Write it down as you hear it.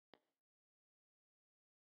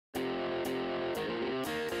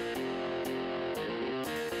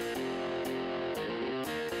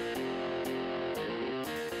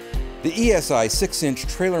The ESI 6-inch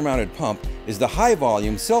trailer-mounted pump is the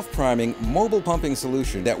high-volume, self-priming, mobile pumping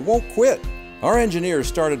solution that won't quit. Our engineers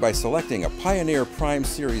started by selecting a Pioneer Prime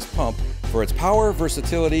Series pump for its power,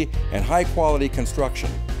 versatility, and high-quality construction.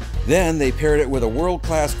 Then they paired it with a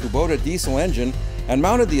world-class Kubota diesel engine and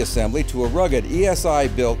mounted the assembly to a rugged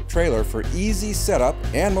ESI-built trailer for easy setup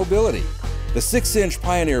and mobility. The 6-inch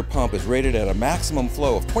Pioneer pump is rated at a maximum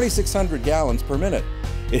flow of 2,600 gallons per minute.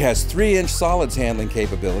 It has 3-inch solids handling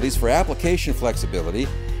capabilities for application flexibility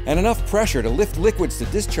and enough pressure to lift liquids to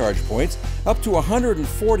discharge points up to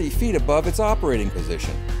 140 feet above its operating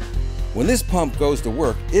position. When this pump goes to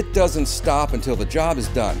work, it doesn't stop until the job is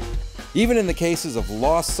done, even in the cases of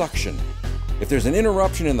lost suction. If there's an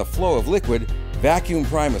interruption in the flow of liquid, Vacuum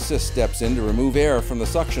Prime Assist steps in to remove air from the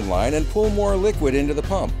suction line and pull more liquid into the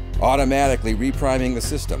pump, automatically repriming the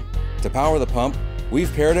system. To power the pump,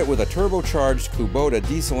 we've paired it with a turbocharged Kubota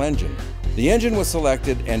diesel engine. The engine was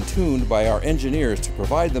selected and tuned by our engineers to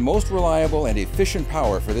provide the most reliable and efficient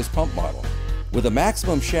power for this pump model. With a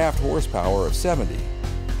maximum shaft horsepower of 70,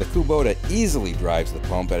 the Kubota easily drives the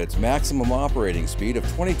pump at its maximum operating speed of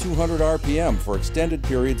 2,200 RPM for extended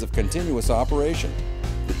periods of continuous operation.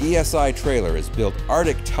 The ESI trailer is built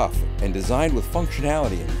Arctic tough and designed with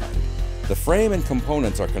functionality in mind. The frame and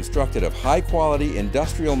components are constructed of high-quality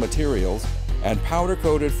industrial materials and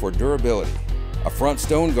powder-coated for durability. A front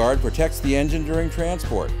stone guard protects the engine during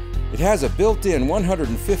transport. It has a built-in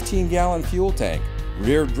 115-gallon fuel tank.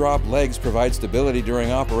 Rear drop legs provide stability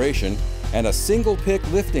during operation, and a single-pick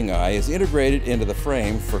lifting eye is integrated into the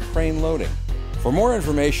frame for crane loading. For more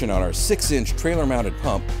information on our 6-inch trailer-mounted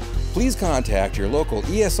pump, please contact your local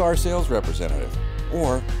ESR sales representative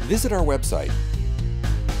or visit our website